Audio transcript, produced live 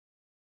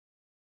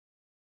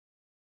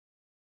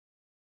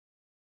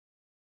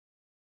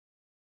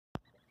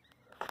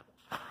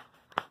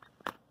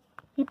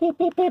Beep, beep,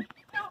 beep, beep.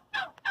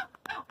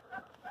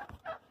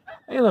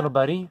 Hey, little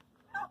buddy.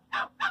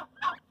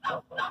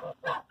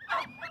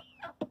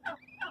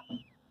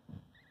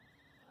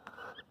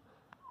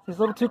 It's a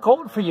little too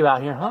cold for you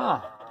out here,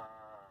 huh?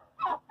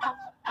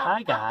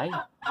 Hi, guy.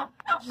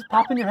 Just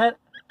popping your head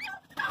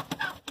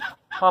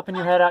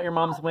out your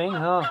mom's wing,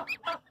 huh?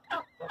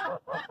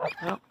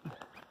 Yep.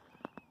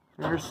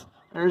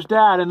 There's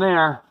Dad in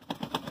there.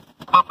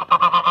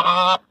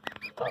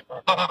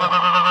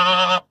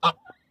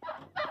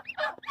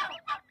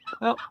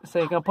 Oh, so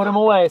you're gonna put him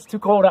away. It's too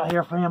cold out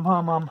here for him,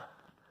 huh, Mom?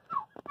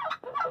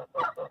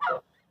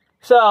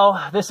 So,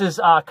 this is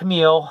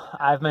Camille.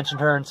 I've mentioned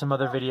her in some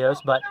other videos,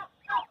 but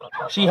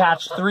she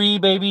hatched 3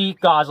 baby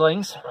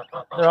goslings.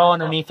 They're all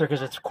underneath her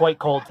because it's quite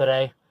cold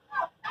today.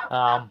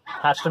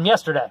 Hatched them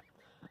yesterday.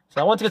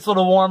 So once it gets a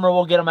little warmer,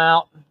 we'll get them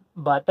out.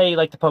 But they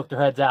like to poke their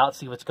heads out,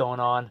 see what's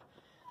going on.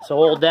 So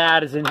old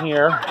Dad is in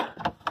here.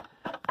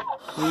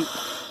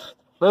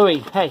 Louie,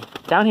 hey,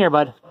 down here,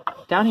 bud.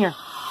 Down here.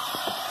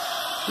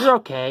 You're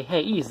okay.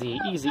 Hey, easy,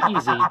 easy,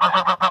 easy.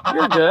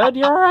 You're good.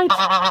 You're all right.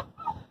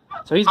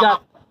 So he's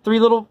got 3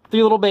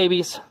 little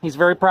babies. He's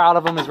very proud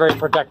of them. He's very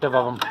protective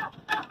of them.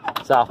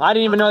 So I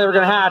didn't even know they were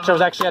going to hatch. I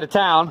was actually out of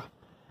town.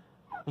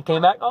 He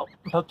came back. Oh,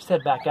 poked his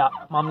head back out.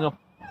 Mom's going to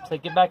say,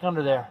 get back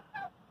under there.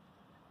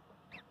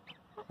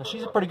 So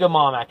she's a pretty good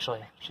mom,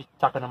 actually. She's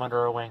tucking them under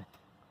her wing.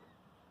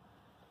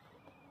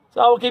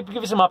 So we'll give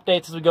you some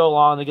updates as we go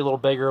along. They get a little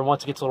bigger. And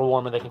once it gets a little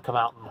warmer, they can come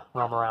out and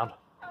roam around.